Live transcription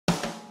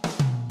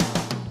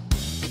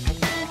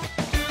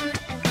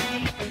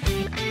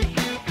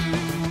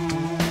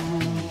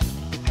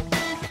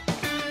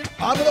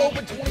I'm going to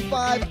open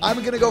 25. I'm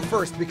going to go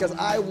first because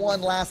I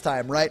won last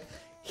time, right?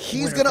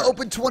 He's going to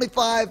open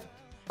 25.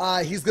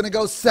 He's going to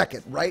go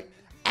second, right?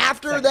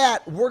 After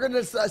that, we're going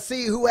to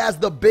see who has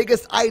the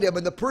biggest item,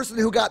 and the person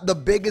who got the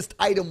biggest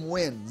item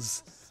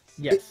wins.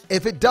 Yes.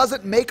 If it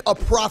doesn't make a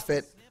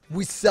profit,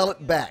 we sell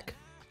it back.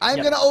 I'm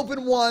going to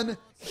open 1.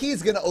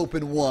 He's going to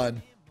open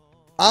 1.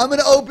 I'm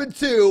going to open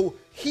 2.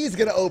 He's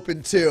going to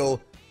open 2.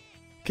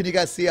 Can you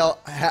guys see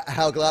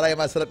how glad I am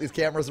I set up these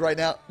cameras right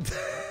now?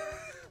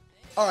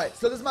 All right,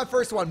 so this is my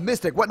first one.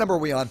 Mystic, what number are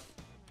we on?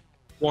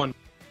 1.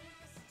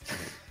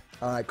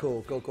 All right,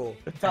 cool.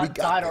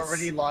 Todd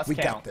already lost count.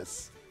 We got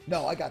this.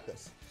 No, I got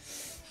this.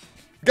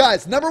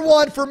 Guys, number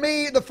 1 for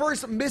me, the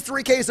first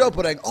mystery case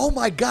opening. Oh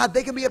my God,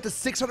 they can be up to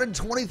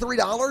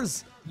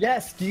 $623?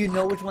 Yes. Do you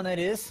know which one that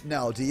is?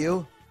 No, do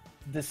you?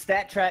 The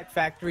StatTrak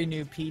Factory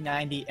New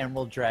P90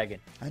 Emerald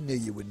Dragon. I knew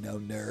you would know,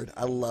 nerd.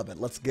 I love it.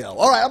 Let's go.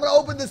 All right, I'm going to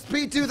open this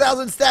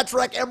P2000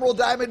 StatTrak Emerald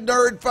Diamond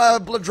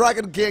Nerd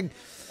Dragon King.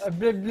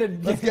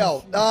 Let's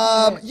go.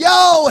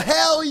 Yo,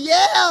 hell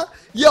yeah.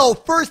 Yo,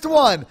 first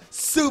one,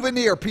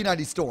 Souvenir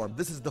P90 Storm.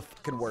 This is the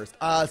fucking worst.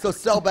 So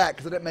sell back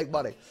because I didn't make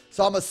money.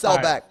 So I'm going to sell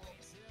back.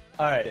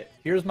 All right,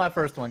 here's my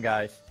first one,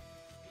 guys.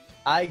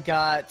 I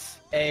got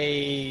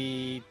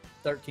a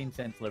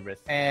 13-cent Libris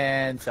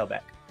and sell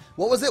back.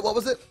 What was it?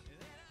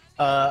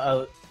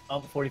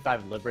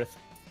 45 Libris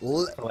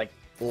for like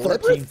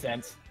 13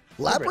 cents.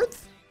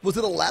 Labyrinth? Was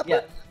it a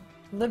labyrinth?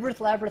 Yeah.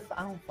 Labyrinth,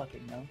 I don't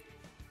fucking know.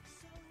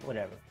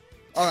 Whatever.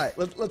 All right,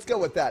 let's go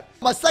with that.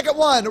 My second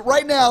one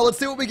right now. Let's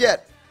see what we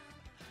get.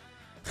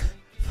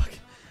 Fuck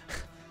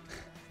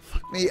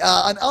me.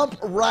 An Ump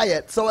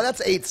Riot. So that's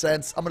 8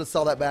 cents. I'm gonna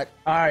sell that back.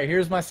 All right,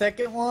 here's my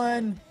second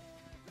one.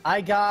 I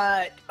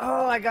got a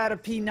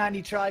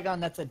P90 Trigon.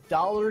 That's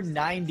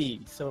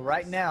 $1.90. So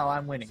right now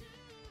I'm winning.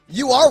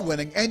 You are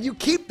winning, and you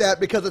keep that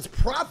because it's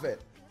profit.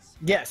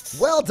 Yes.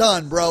 Well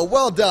done, bro.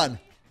 Well done.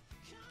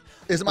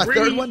 Is it my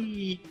third one?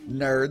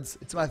 Nerds.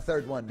 It's my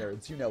third one,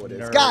 nerds. You know what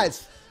it is.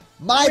 Guys,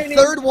 my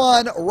third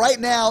one right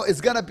now is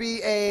going to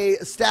be a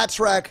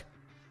StatTrak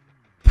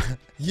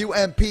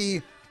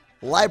UMP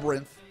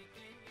Labyrinth.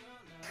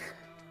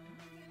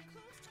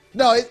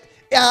 No, I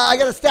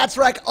got a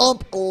StatTrak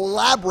UMP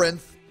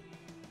Labyrinth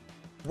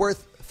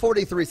worth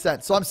 43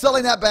 cents. So I'm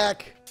selling that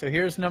back. So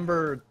here's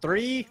number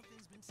 3.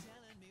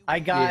 I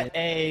got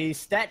a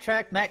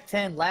StatTrak Mac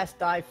 10 Last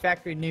Die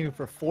Factory New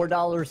for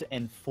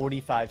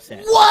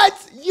 $4.45.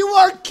 What? You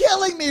are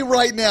killing me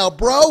right now,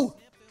 bro.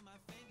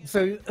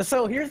 So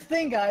here's the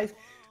thing, guys.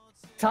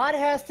 Todd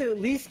has to at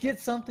least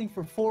get something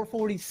for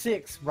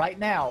 $4.46 right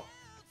now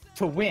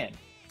to win.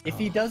 If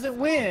he doesn't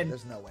win,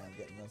 there's no way I'm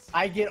getting this.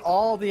 I get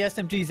all the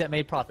SMGs that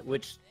made profit,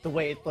 which the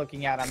way it's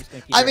looking at, I'm just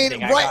going to keep I mean,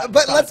 right,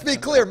 but let's be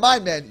clear, my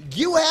man.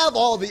 You have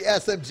all the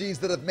SMGs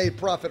that have made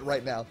profit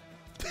right now.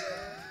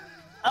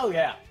 Oh,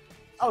 yeah.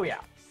 Oh, yeah.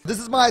 This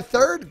is my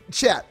third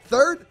chat.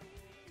 Third?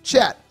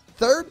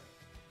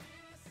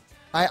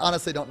 I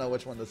honestly don't know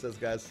which one this is,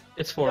 guys.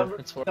 It's 4.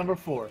 It's 4. Number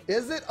 4.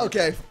 Is it?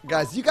 Okay,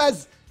 guys. You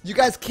guys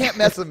can't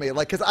mess with me,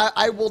 like, because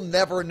I will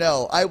never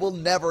know. I will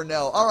never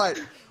know. All right,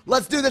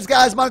 let's do this,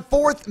 guys. My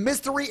fourth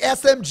mystery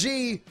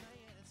SMG.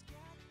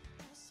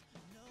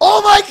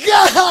 Oh, my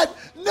God.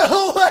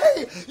 No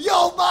way.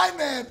 Yo, my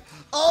man.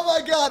 Oh,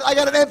 my God. I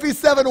got an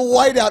MP7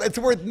 whiteout. It's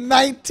worth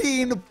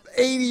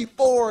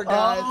 $19.84,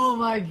 guys. Oh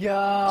my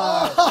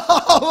God.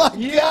 Oh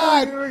my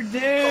God.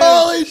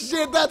 Holy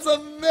shit, that's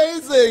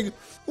amazing.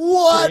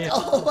 What? Damn.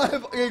 Oh my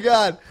fucking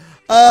God.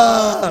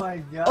 Oh my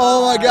God.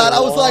 Oh my God. I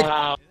was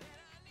like,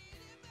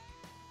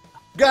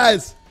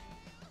 guys,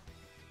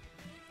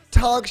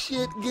 talk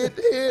shit, get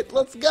hit.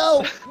 Let's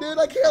go. Dude,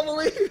 I can't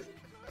believe.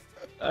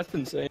 That's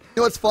insane. You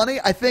know what's funny?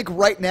 I think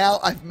right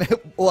now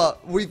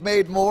we've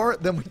made more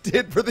than we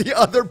did for the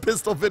other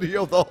pistol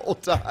video the whole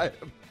time.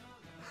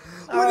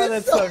 Oh,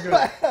 that's so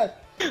good.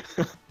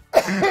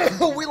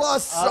 We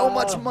lost so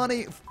much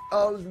money.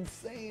 Oh, it was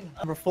insane.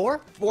 Number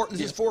 4? This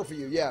is 4 for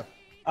you, yeah.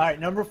 All right,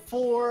 number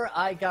 4,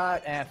 I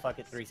got, fuck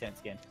it, 3 cents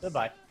again.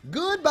 Goodbye.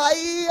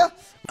 Goodbye.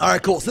 All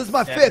right, cool. So this is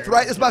my 5th,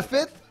 right? This is my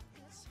 5th?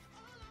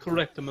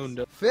 Correct,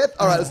 Mundo. 5th?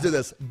 All right, let's do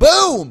this.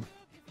 Boom!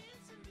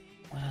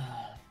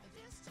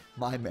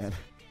 My man.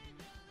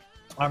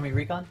 Army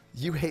Recon?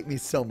 You hate me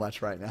so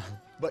much right now,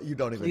 but you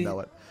don't even know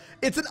it.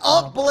 It's an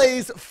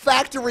Upblaze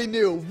Factory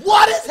New.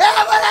 What is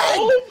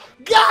happening?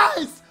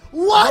 Guys,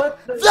 what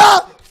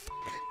the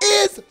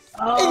is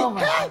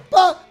happening?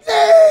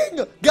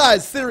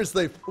 Guys,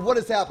 seriously, what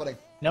is happening?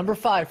 Number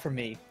 5 for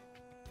me.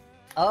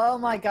 Oh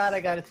my God, I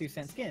got a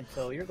 2-cent skin,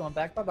 so you're going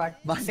back. Bye-bye.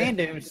 Sand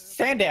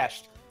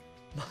dashed.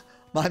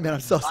 My man,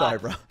 I'm so sorry,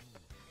 bro.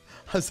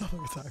 I'm so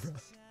sorry, bro.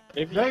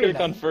 Maybe you should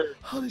convert.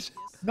 Holy shit.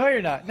 No,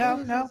 you're not.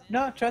 No,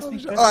 trust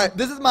me. All right,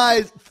 this is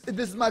my 5th.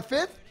 This is my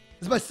 6th.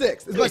 This is my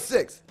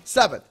 6th.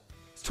 7th.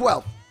 It's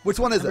 12th. Which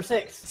one is Number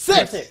it?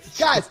 6. 6.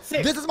 Guys,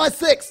 6. This is my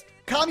 6th.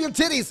 Calm your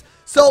titties.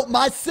 So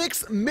my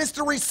 6th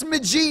mystery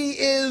smidgee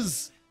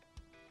is.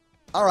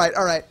 All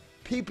right.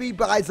 PP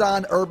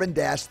Bison Urban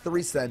Dash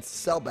 3 cents.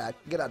 Sell back.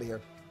 Get out of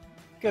here.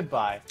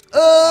 Goodbye.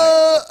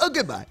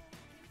 Goodbye.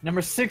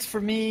 Number 6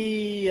 for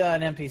me,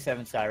 an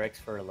MP7 Cyrex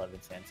for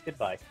 11 cents.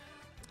 Goodbye.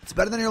 It's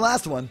better than your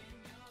last one.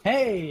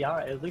 Hey, all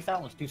right, at least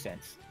that one's 2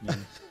 cents.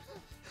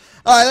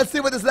 All right, let's see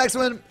what this next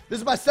one. This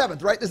is my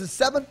 7th, right? This is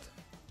 7th?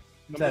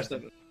 Number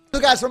 7. So,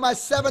 guys, for my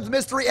 7th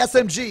mystery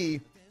SMG,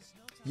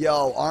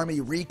 yo,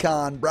 Army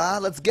Recon, brah.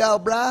 Let's go,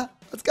 brah.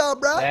 Let's go,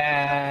 brah.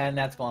 And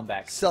that's going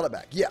back. Sell it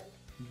back. Yeah.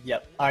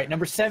 Yep. All right,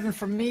 number 7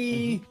 for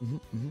me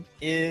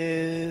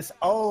is,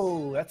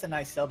 oh, that's a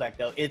nice sellback,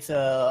 though. It's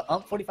a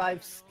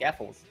UMP45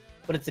 scaffold,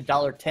 but it's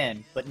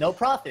 $1.10, but no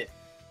profit.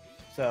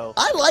 So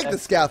I like the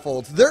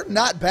scaffolds. They're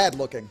not bad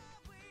looking.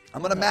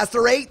 I'm going to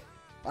Master 8.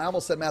 I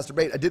almost said Master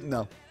Bait. I didn't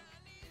know.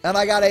 And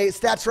I got a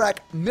StatTrak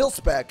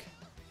mil-spec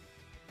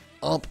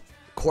UMP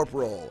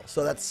Corporal.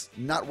 So that's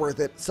not worth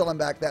it. Selling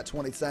back that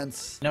 20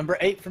 cents. Number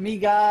 8 for me,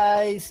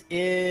 guys,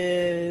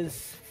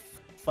 is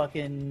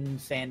fucking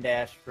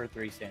Sandash for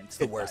 3 cents. It's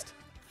the worst.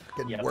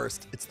 Fucking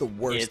worst. It's the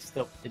worst.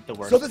 It's the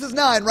worst. So this is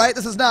 9, right?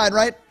 This is 9,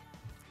 right?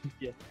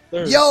 Yeah.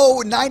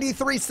 Yo,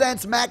 93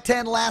 cents, Mac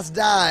 10 last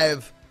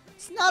dive.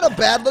 It's not a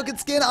bad looking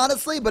skin,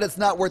 honestly, but it's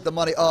not worth the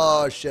money.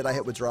 Oh, shit. I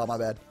hit withdraw. My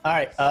bad. All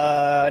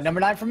right.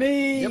 Number 9 for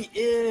me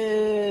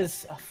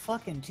is a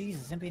fucking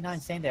Jesus MP9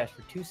 Sandash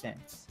for 2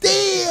 cents.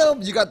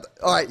 Damn! You got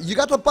all right. You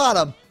got the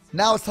bottom.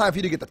 Now it's time for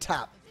you to get the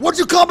top. What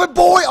you coming,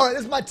 boy? All right,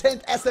 this is my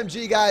 10th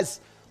SMG, guys.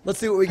 Let's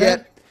see what we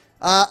get.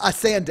 I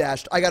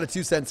Sandashed. I got a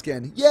 2-cent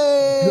skin.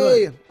 Yay!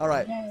 Good. All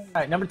right. All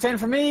right. Number 10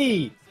 for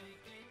me.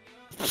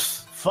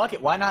 Fuck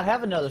it. Why not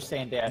have another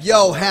Sandash?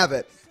 Yo, have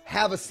it.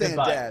 Have a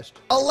Sandashed.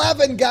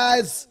 11,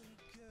 guys.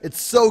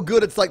 It's so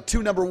good. It's like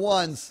 2 number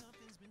 1s.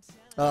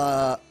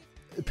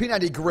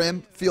 P90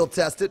 Grim, field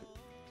tested.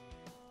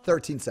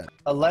 13 cents.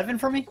 11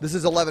 for me? This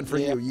is 11 for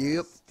you.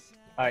 Yep.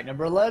 All right,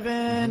 number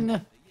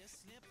 11.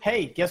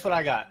 Hey, guess what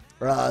I got?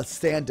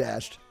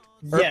 Sandashed.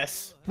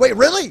 Yes. Wait,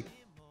 really?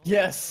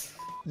 Yes.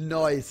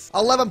 Nice.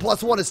 11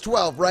 plus 1 is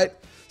 12, right?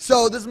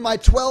 So this is my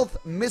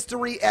 12th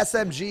mystery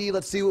SMG.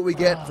 Let's see what we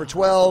get for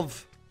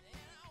 12.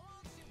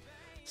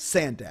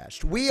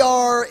 Sandashed. We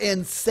are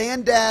in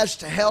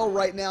Sandashed hell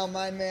right now,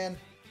 my man.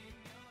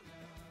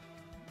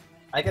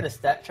 I got a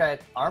StatTrak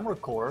Armor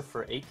Core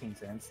for 18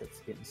 cents that's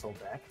getting sold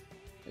back.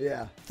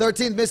 Yeah.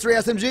 13th mystery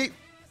SMG.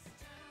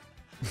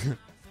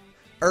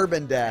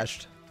 Urban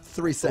Dashed.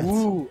 3 cents.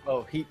 Ooh.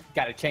 Oh, he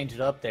got to change it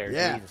up there.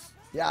 Yeah. Jesus.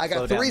 Yeah, I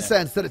got Slow 3 down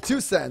cents instead of 2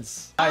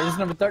 cents. All right, this is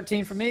number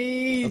 13 for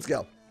me. Let's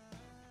go.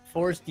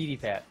 Forrest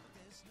DD-Pat.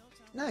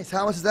 Nice.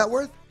 How much is that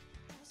worth?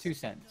 2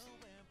 cents.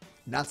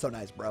 Not so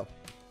nice, bro.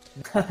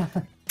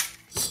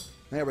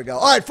 There we go.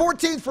 All right,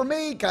 14th for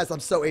me. Guys, I'm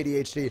so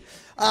ADHD.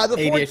 The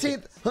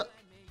 14th...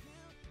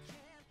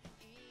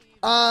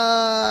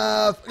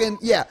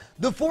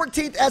 the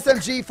 14th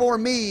SMG for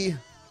me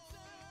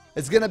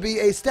is going to be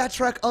a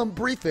StatTrak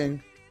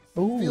briefing.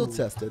 Field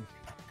tested.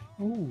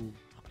 Ooh.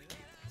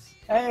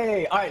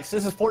 Hey, all right, so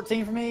this is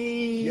 14 for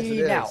me. Yes, it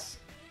is. Now,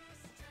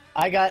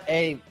 I got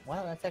a,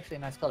 wow, that's actually a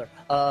nice color.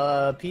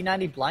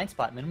 P90 blind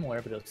spot minimal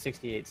wear, but it was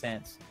 68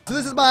 cents. So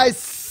this is my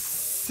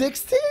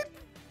 16th?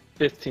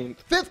 15th.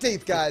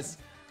 15th, guys.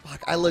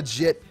 Fuck, I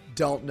legit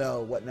don't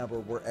know what number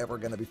we're ever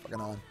going to be fucking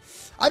on.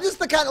 I'm just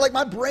the kind of, like,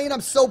 my brain, I'm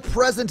so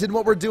present in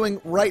what we're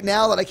doing right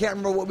now that I can't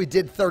remember what we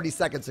did 30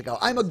 seconds ago.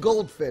 I'm a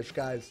goldfish,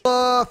 guys.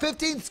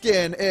 15th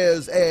skin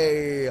is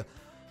a,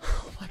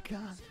 oh my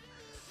God.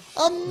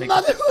 A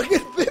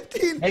motherfucking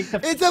 15.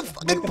 It's a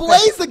fucking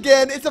Blaze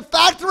again. It's a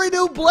factory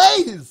new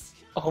Blaze.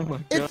 Oh my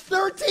God. It's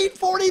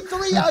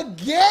 1343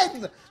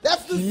 again.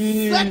 That's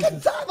the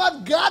second time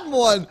I've gotten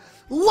one.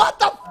 What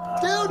the,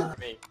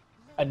 dude?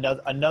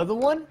 Another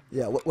one?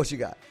 Yeah, what you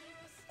got?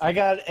 I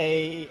got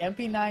a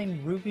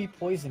MP9 Ruby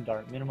Poison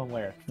Dart minimum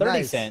wear.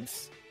 30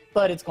 cents,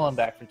 but it's going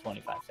back for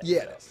 25 cents.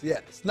 Yes,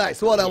 yes.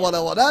 Nice. Well done, well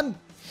done, well done.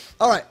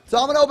 All right, so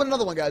I'm going to open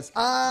another one, guys.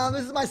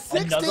 This is my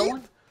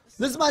 16th.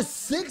 This is my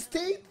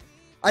 16th.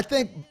 I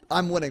think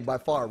I'm winning by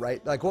far,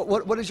 right? Like,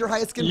 what is your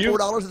highest skin? $4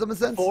 or something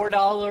cents? $4,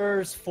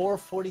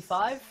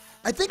 $4.45.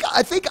 I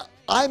think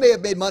I may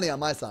have made money on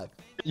my side.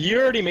 You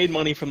already made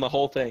money from the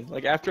whole thing.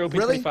 Like, after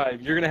opening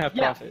 25, you're going to have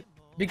profit.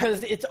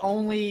 Because it's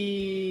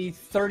only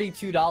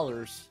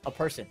 $32 a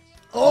person.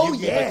 Oh,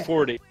 you yeah. Like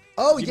 40.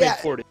 Oh, you yeah. Made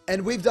 40.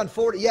 And we've done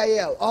 40. Yeah,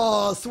 yeah.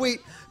 Oh, sweet.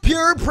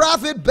 Pure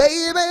profit,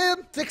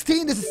 baby.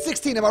 16. This is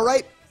 16. Am I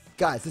right?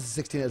 Guys, this is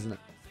 16, isn't it?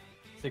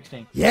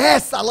 16.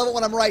 Yes, I love it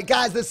when I'm right.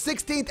 Guys, the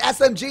 16th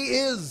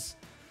SMG is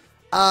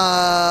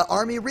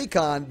Army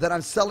Recon that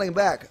I'm selling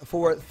back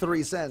for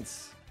 3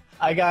 cents.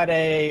 I got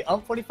a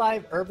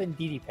UMP45 Urban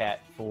DD-Pat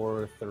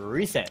for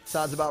 3 cents.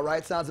 Sounds about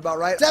right. Sounds about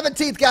right.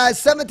 17th,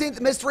 guys. 17th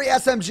mystery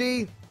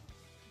SMG.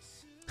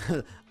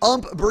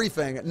 UMP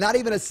briefing. Not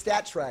even a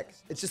StatTrak.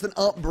 It's just an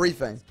UMP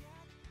briefing.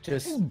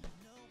 Just.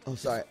 Oh,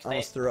 sorry. I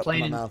almost threw up in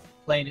my mouth.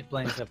 Playing it.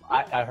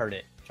 I heard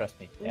it. Trust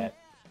me. Yeah.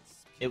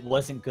 It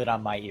wasn't good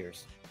on my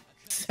ears.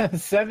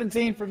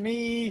 17 for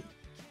me.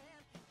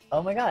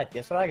 Oh my God!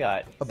 Guess what I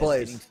got? A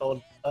Blaze.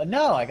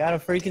 No, I got a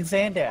freaking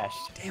Sandash.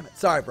 Damn it!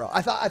 Sorry, bro.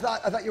 I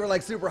thought you were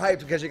like super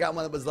hyped because you got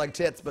one that was like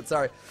tits, but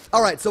sorry.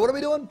 All right. So what are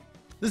we doing?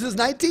 This is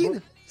 19.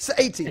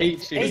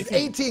 18.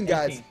 18,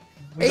 guys.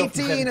 We go 18.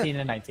 from 17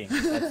 and 19.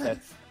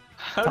 That's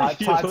How do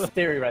you Todd's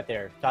theory right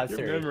there. Todd's Your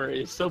theory.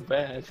 memory is so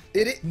bad.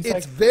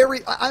 It's very.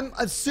 I'm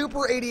a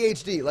super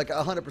ADHD, like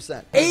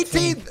 100%.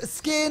 18th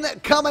skin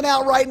coming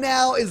out right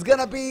now is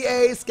gonna be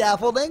a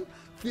scaffolding,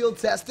 field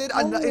tested.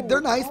 They're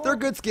nice. They're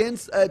good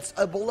skins. It's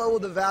below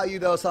the value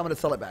though, so I'm gonna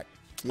sell it back.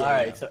 Yeah. All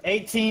right, so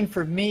 18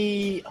 for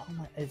me. Oh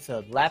my, it's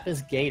a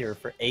lapis gator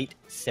for 8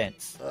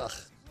 cents. Ugh.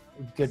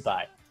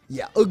 Goodbye.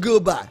 Yeah.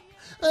 Goodbye.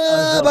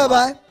 Bye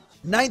bye.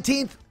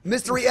 19th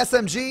mystery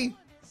SMG.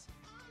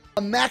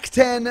 A Mac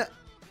 10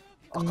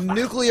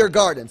 nuclear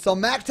garden. So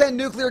Mac 10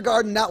 nuclear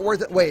garden not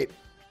worth it. Wait,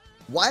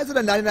 why is it a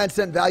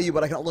 99-cent value,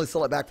 but I can only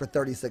sell it back for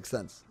 36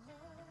 cents?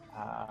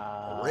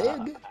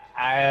 Rig?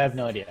 I have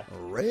no idea.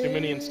 Rig? Too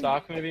many in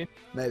stock, maybe?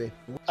 Maybe.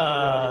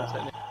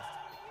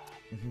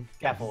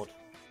 Scaffold.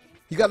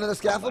 You got another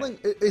scaffolding?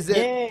 Is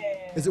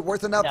it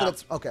worth enough that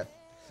it's okay?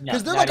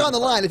 Because they're like on the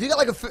line. If you got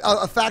like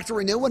a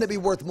factory new one, it'd be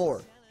worth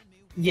more.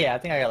 Yeah, I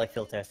think I got like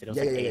field tested. It was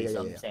like 80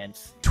 something yeah.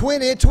 cents.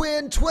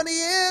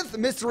 20th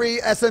mystery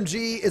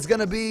SMG is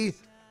gonna be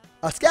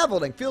a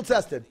scaffolding field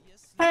tested.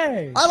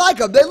 Hey. I like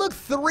them. They look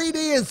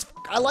 3D as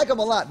I like them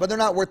a lot, but they're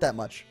not worth that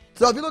much.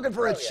 So if you're looking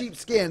for a cheap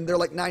skin, they're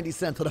like 90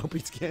 cents on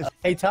OPskins.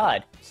 Hey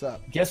Todd. What's up?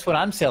 Guess what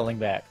I'm selling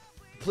back?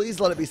 Please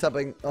let it be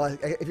something.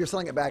 If you're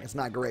selling it back, it's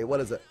not great. What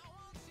is it?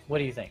 What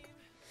do you think?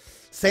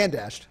 Sand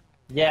dashed.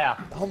 Yeah.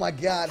 Oh my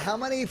God! How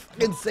many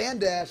fucking sand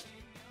dashed?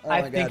 Oh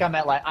I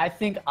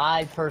think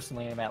I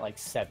personally am at like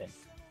 7.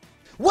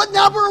 What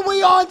number are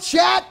we on,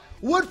 chat?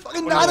 What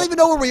fucking? I don't even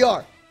know where we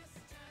are.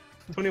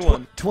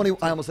 21. 20.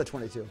 I almost said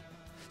 22.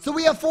 So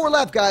we have 4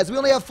 left, guys. We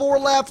only have 4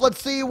 left.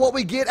 Let's see what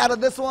we get out of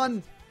this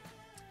one.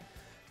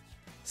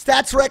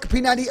 Stats Rec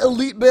P90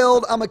 Elite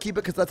build. I'm gonna keep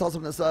it because that's also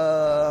this.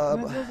 All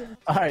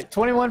right,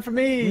 21 for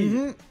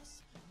me.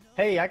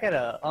 Hey, I got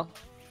a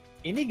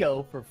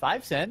Indigo for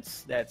 5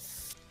 cents.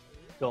 That's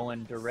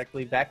going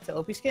directly back to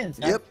OPskins.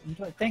 Yep.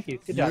 Thank you.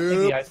 Good job. Thank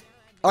you, guys.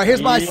 All right,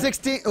 here's my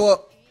 16.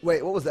 Well,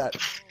 wait, what was that?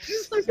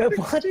 What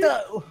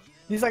the?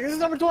 He's like, this is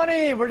number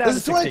 20. We're down This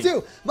is to 16.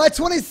 22. My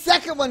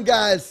 22nd one,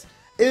 guys,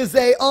 is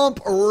a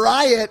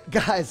Riot.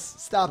 Guys,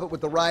 stop it with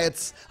the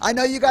riots. I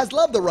know you guys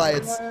love the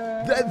riots.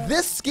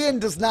 This skin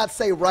does not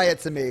say Riot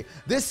to me.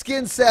 This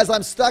skin says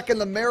I'm stuck in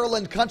the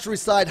Maryland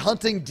countryside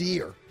hunting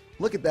deer.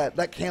 Look at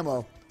that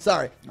camo.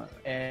 Sorry.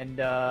 And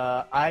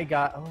I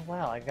got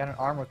an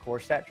Armor Core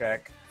stat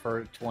track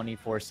for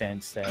 24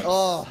 cents. That's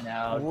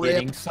now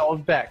getting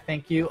sold back.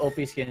 Thank you,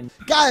 OPskins.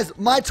 Guys,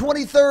 my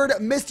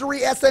 23rd mystery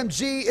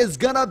SMG is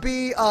gonna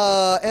be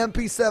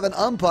MP7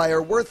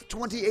 Umpire worth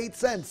 28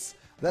 cents.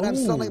 That I'm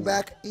selling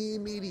back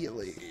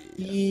immediately.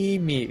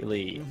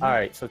 All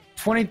right, so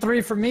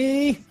 23 for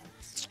me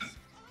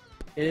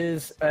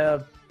is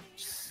a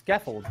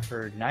scaffold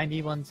for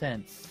 91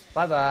 cents.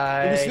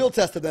 Bye-bye. It was field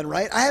tested then,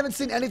 right? I haven't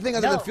seen anything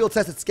other than field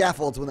tested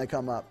scaffolds when they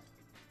come up.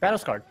 Battle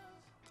Scarred.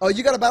 Oh,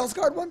 you got a Battle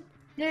Scarred one?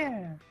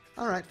 Yeah.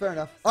 All right, fair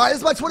enough. All right, this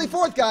is my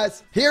 24th,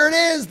 guys. Here it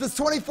is. This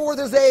 24th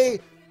is a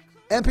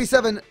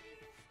MP7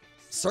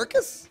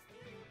 Circus?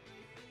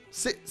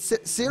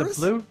 Cirrus?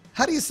 Blue?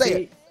 How do you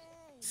say it?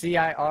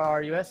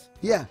 Cirrus?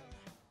 Yeah.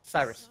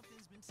 Cyrus.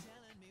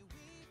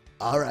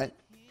 All right.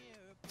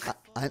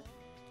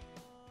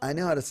 I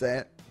know how to say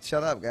it.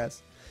 Shut up,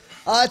 guys.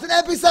 It's an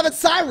MP7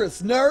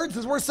 Cyrus, nerds.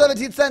 It's worth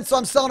 17 cents, so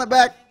I'm selling it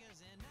back.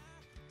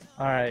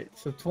 All right,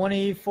 so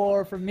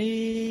 24 for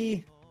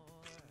me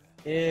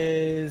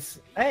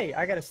is, hey,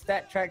 I got a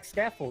stat track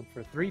scaffold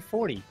for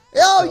 340.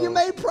 Oh, you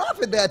made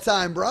profit that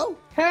time, bro.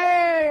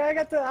 Hey,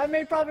 I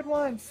made profit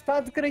once.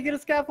 Todd's gonna get a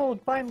scaffold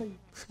finally.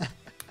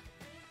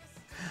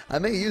 I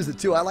may use it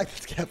too. I like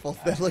the scaffolds.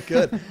 They look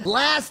good.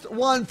 Last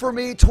one for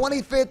me,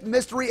 25th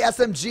mystery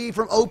SMG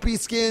from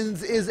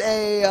OPskins is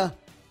a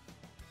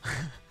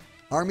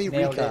Army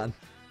Nailed Recon. it.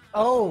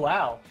 Oh,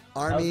 wow.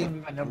 Army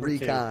my number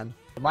Recon.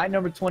 2. My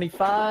number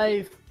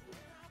 25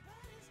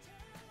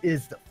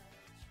 is the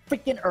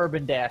freaking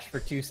Urban Dash for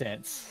 2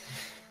 cents.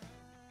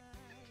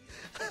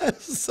 I'm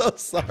so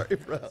sorry,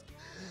 bro.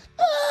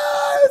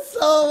 It's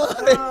so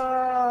funny.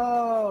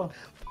 Oh.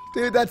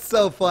 Dude, that's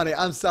so funny.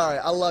 I'm sorry.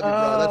 I love you,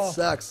 bro. That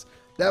sucks.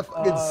 That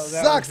fucking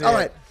sucks. All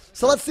right.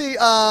 So let's see.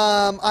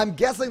 I'm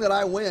guessing that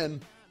I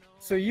win.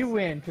 So you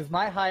win because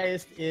my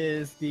highest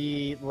is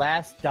the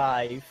Last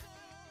Dive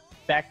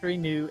factory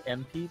new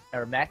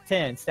Mac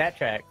 10 stat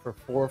track for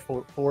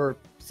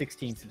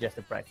 416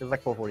 suggested price. It was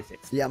like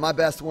 446. Yeah, my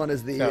best one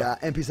is the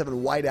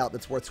MP7 Whiteout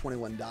that's worth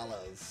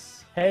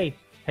 $21. Hey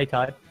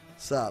Todd.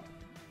 What's up?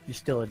 You're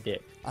still a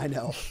dick. I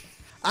know.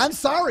 I'm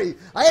sorry.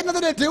 I had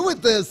nothing to do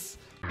with this.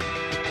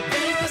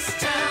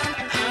 This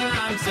time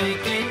I'm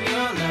taking